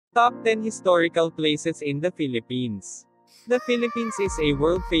Top 10 Historical Places in the Philippines. The Philippines is a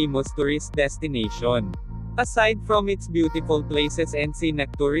world-famous tourist destination. Aside from its beautiful places and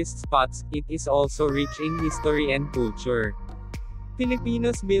scenic tourist spots, it is also rich in history and culture.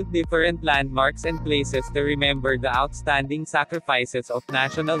 Filipinos built different landmarks and places to remember the outstanding sacrifices of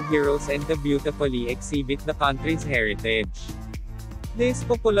national heroes and to beautifully exhibit the country's heritage. These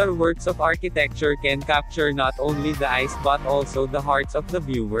popular works of architecture can capture not only the eyes but also the hearts of the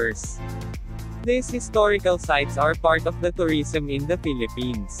viewers. These historical sites are part of the tourism in the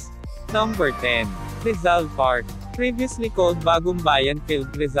Philippines. Number 10. Rizal Park. Previously called Bagong Bayan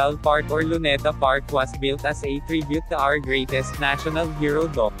Field, Rizal Park or Luneta Park was built as a tribute to our greatest national hero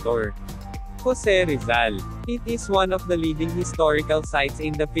Dr. Jose Rizal. It is one of the leading historical sites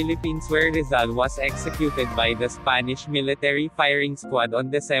in the Philippines where Rizal was executed by the Spanish military firing squad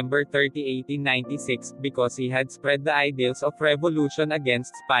on December 30, 1896, because he had spread the ideals of revolution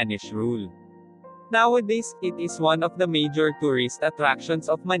against Spanish rule. Nowadays, it is one of the major tourist attractions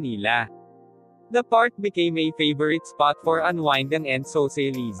of Manila. The park became a favorite spot for unwinding and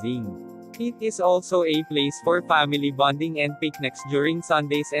socializing. It is also a place for family bonding and picnics during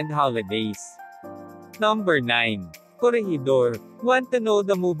Sundays and holidays. Number 9. Corregidor. Want to know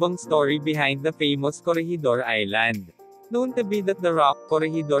the moving story behind the famous Corregidor Island? Known to be that the rock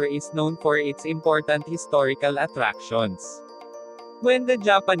Corregidor is known for its important historical attractions. When the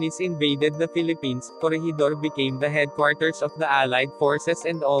Japanese invaded the Philippines, Corregidor became the headquarters of the Allied forces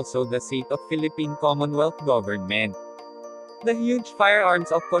and also the seat of Philippine Commonwealth government. The huge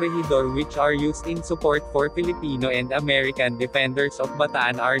firearms of Corregidor, which are used in support for Filipino and American defenders of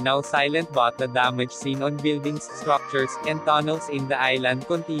Bataan, are now silent, but the damage seen on buildings, structures, and tunnels in the island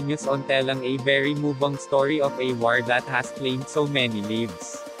continues on, telling a very moving story of a war that has claimed so many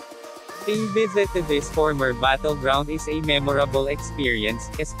lives. A visit to this former battleground is a memorable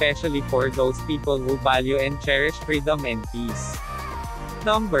experience, especially for those people who value and cherish freedom and peace.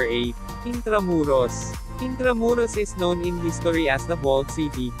 Number 8. Intramuros. Intramuros is known in history as the Walled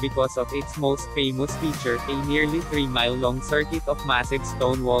City because of its most famous feature, a nearly 3-mile-long circuit of massive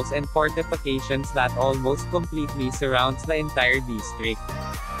stone walls and fortifications that almost completely surrounds the entire district.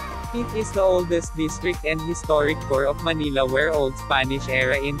 It is the oldest district and historic core of Manila where old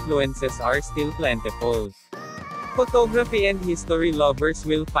Spanish-era influences are still plentiful. Photography and history lovers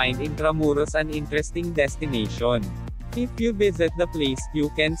will find Intramuros an interesting destination. If you visit the place,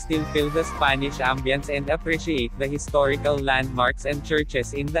 you can still feel the Spanish ambience and appreciate the historical landmarks and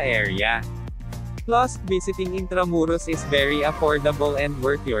churches in the area. Plus, visiting Intramuros is very affordable and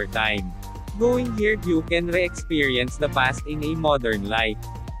worth your time. Going here, you can re-experience the past in a modern light.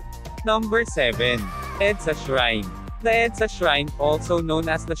 Number 7. EDSA Shrine. The EDSA Shrine, also known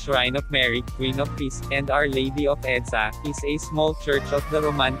as the Shrine of Mary, Queen of Peace, and Our Lady of EDSA, is a small church of the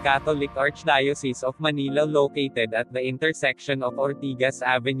Roman Catholic Archdiocese of Manila located at the intersection of Ortigas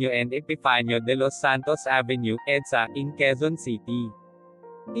Avenue and Epifanio de los Santos Avenue, EDSA, in Quezon City.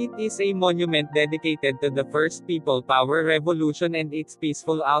 It is a monument dedicated to the First People Power Revolution and its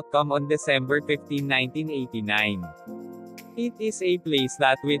peaceful outcome on December 15, 1989. It is a place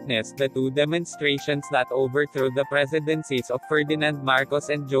that witnessed the two demonstrations that overthrew the presidencies of Ferdinand Marcos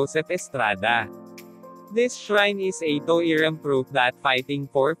and Joseph Estrada. This shrine is a to-irem proof that fighting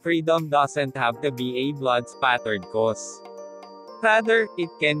for freedom doesn't have to be a blood-spattered cause. Rather, it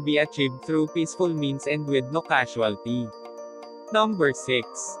can be achieved through peaceful means and with no casualty. Number 6.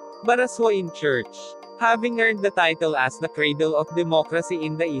 Barasoain Church. Having earned the title as the cradle of democracy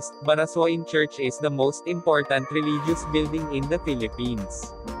in the East, Barasoain Church is the most important religious building in the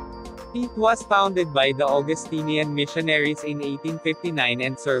Philippines. It was founded by the Augustinian missionaries in 1859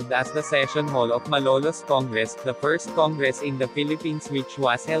 and served as the session hall of Malolos Congress, the first Congress in the Philippines, which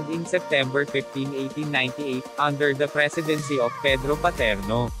was held in September 15, 1898, under the presidency of Pedro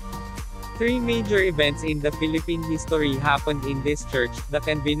Paterno. 3 major events in the Philippine history happened in this church: the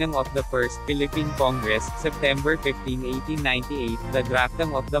convening of the First Philippine Congress, September 15, 1898, the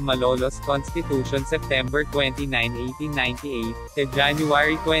drafting of the Malolos Constitution, September 29, 1898, to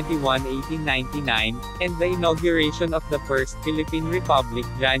January 21, 1899, and the inauguration of the First Philippine Republic,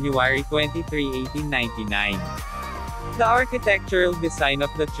 January 23, 1899. The architectural design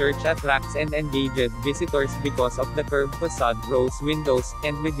of the church attracts and engages visitors because of the curved facade, rose windows,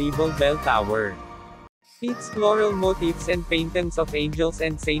 and medieval bell tower. Its floral motifs and paintings of angels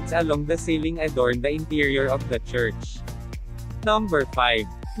and saints along the ceiling adorn the interior of the church. Number 5.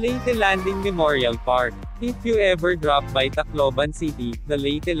 Leyte Landing Memorial Park. If you ever drop by Tacloban City, the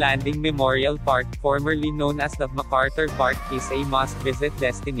Leyte Landing Memorial Park, formerly known as the MacArthur Park, is a must-visit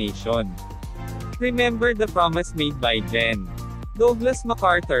destination. Remember the promise made by Gen. Douglas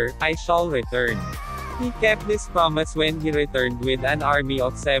MacArthur, I shall return. He kept this promise when he returned with an army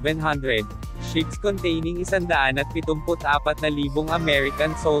of 700 ships containing 174,000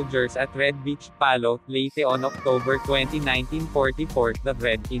 American soldiers at Red Beach, Palo, Leyte on October 20, 1944. The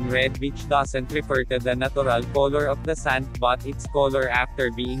red in Red Beach doesn't refer to the natural color of the sand, but its color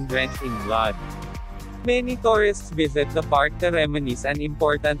after being drenched in blood. Many tourists visit the park to reminisce an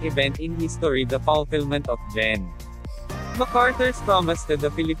important event in history, the fulfillment of Gen. MacArthur's promise to the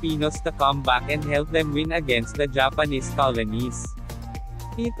Filipinos to come back and help them win against the Japanese colonies.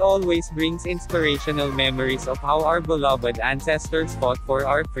 It always brings inspirational memories of how our beloved ancestors fought for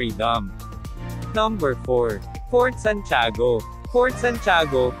our freedom. Number 4. Fort Santiago. Fort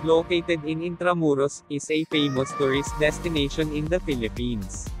Santiago, located in Intramuros, is a famous tourist destination in the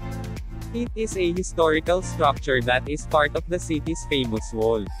Philippines. It is a historical structure that is part of the city's famous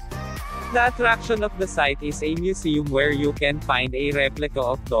wall. The attraction of the site is a museum where you can find a replica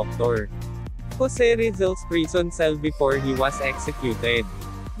of Dr. Jose Rizal's prison cell before he was executed.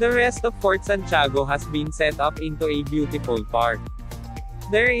 The rest of Fort Santiago has been set up into a beautiful park.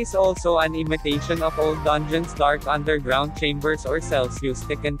 There is also an imitation of old dungeons, dark underground chambers or cells used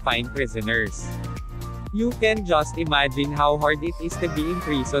to confine prisoners. You can just imagine how hard it is to be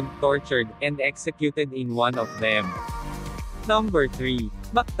imprisoned, tortured, and executed in one of them. Number 3.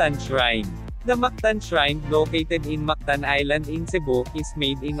 Mactan Shrine. The Mactan Shrine, located in Mactan Island in Cebu, is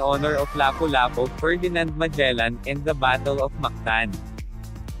made in honor of Lapu-Lapu, Ferdinand Magellan, and the Battle of Mactan.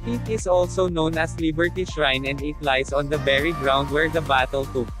 It is also known as Liberty Shrine and it lies on the very ground where the battle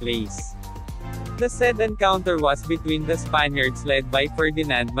took place. The said encounter was between the Spaniards led by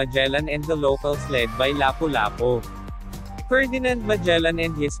Ferdinand Magellan and the locals led by Lapu-Lapu. Ferdinand Magellan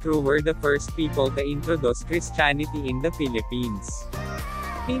and his crew were the first people to introduce Christianity in the Philippines.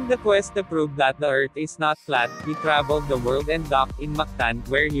 In the quest to prove that the earth is not flat, he traveled the world and docked in Mactan,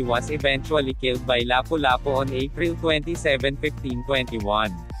 where he was eventually killed by Lapu-Lapu on April 27,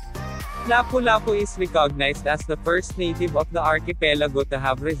 1521. Lapu-Lapu is recognized as the first native of the archipelago to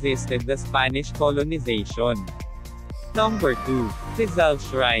have resisted the Spanish colonization. Number 2. Rizal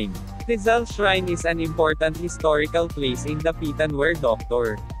Shrine. Rizal Shrine is an important historical place in Dapitan where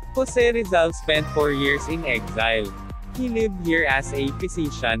Dr. Jose Rizal spent 4 years in exile. He lived here as a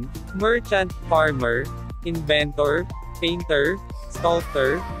physician, merchant, farmer, inventor, painter,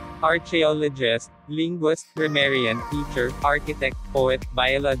 sculptor, archaeologist, linguist, grammarian, teacher, architect, poet,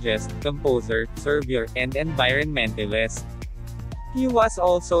 biologist, composer, surveyor, and environmentalist. He was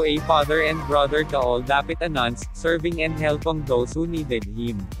also a father and brother to all Dapitanons, serving and helping those who needed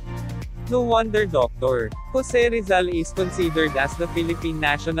him. No wonder Dr. Jose Rizal is considered as the Philippine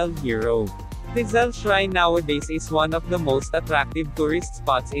national hero. Rizal Shrine nowadays is one of the most attractive tourist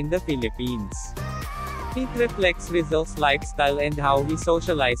spots in the Philippines. It reflects Rizal's lifestyle and how he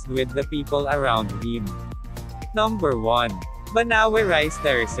socialized with the people around him. Number 1. Banawe Rice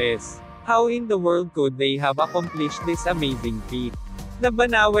Terraces. How in the world could they have accomplished this amazing feat? The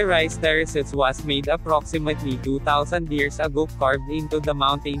Banawe Rice Terraces was made approximately 2,000 years ago, carved into the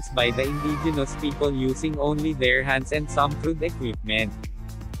mountains by the indigenous people using only their hands and some crude equipment.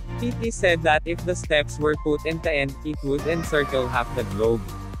 It is said that if the steps were put end to end, it would encircle half the globe.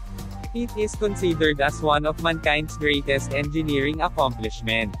 It is considered as one of mankind's greatest engineering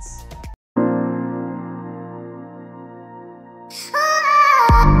accomplishments.